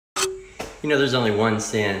You know, there's only one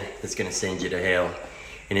sin that's going to send you to hell.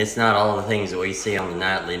 And it's not all the things that we see on the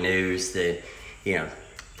nightly news that, you know,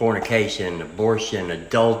 fornication, abortion,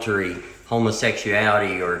 adultery,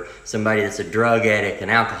 homosexuality, or somebody that's a drug addict, an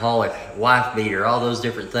alcoholic, wife beater, all those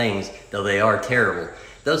different things, though they are terrible.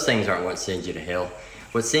 Those things aren't what sends you to hell.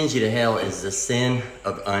 What sends you to hell is the sin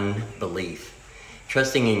of unbelief.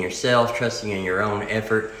 Trusting in yourself, trusting in your own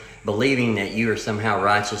effort, believing that you are somehow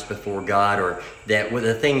righteous before God, or that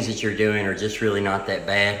the things that you're doing are just really not that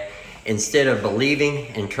bad, instead of believing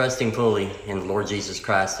and trusting fully in the Lord Jesus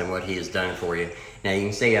Christ and what He has done for you. Now you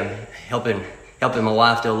can see I'm helping my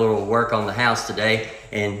wife do a little work on the house today,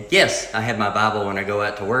 and yes, I have my Bible when I go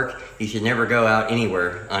out to work. You should never go out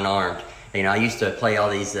anywhere unarmed. You know, I used to play all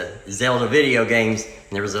these Zelda video games,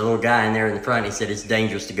 and there was a little guy in there in the front. He said, "It's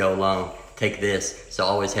dangerous to go alone. Take this, so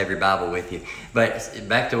always have your Bible with you." But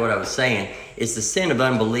back to what I was saying, it's the sin of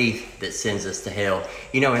unbelief that sends us to hell.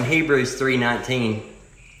 You know, in Hebrews 3:19,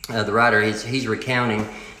 the writer, he's recounting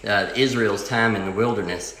Israel's time in the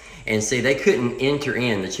wilderness. And see, they couldn't enter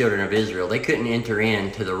in, the children of Israel, they couldn't enter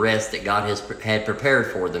into the rest that God had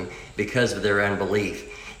prepared for them because of their unbelief.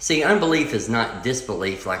 See, unbelief is not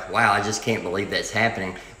disbelief, like, wow, I just can't believe that's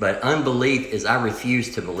happening. But unbelief is I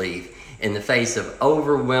refuse to believe. In the face of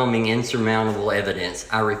overwhelming, insurmountable evidence,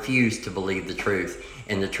 I refuse to believe the truth.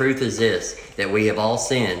 And the truth is this, that we have all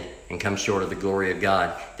sinned and come short of the glory of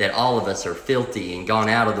God. That all of us are filthy and gone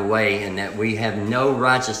out of the way, and that we have no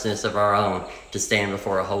righteousness of our own to stand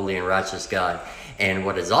before a holy and righteous God. And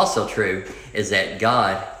what is also true is that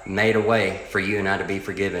God made a way for you and I to be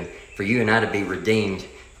forgiven, for you and I to be redeemed,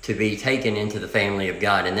 to be taken into the family of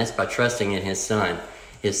God. And that's by trusting in His Son.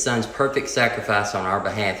 His Son's perfect sacrifice on our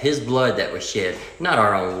behalf, His blood that was shed, not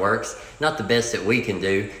our own works, not the best that we can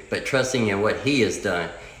do, but trusting in what He has done.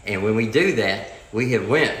 And when we do that, we have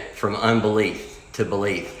went from unbelief to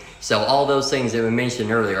belief. So all those things that we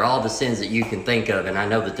mentioned earlier, all the sins that you can think of, and I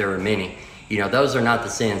know that there are many, you know, those are not the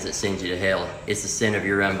sins that send you to hell. It's the sin of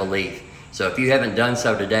your unbelief. So if you haven't done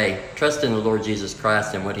so today, trust in the Lord Jesus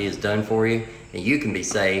Christ and what He has done for you, and you can be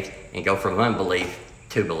saved and go from unbelief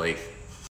to belief.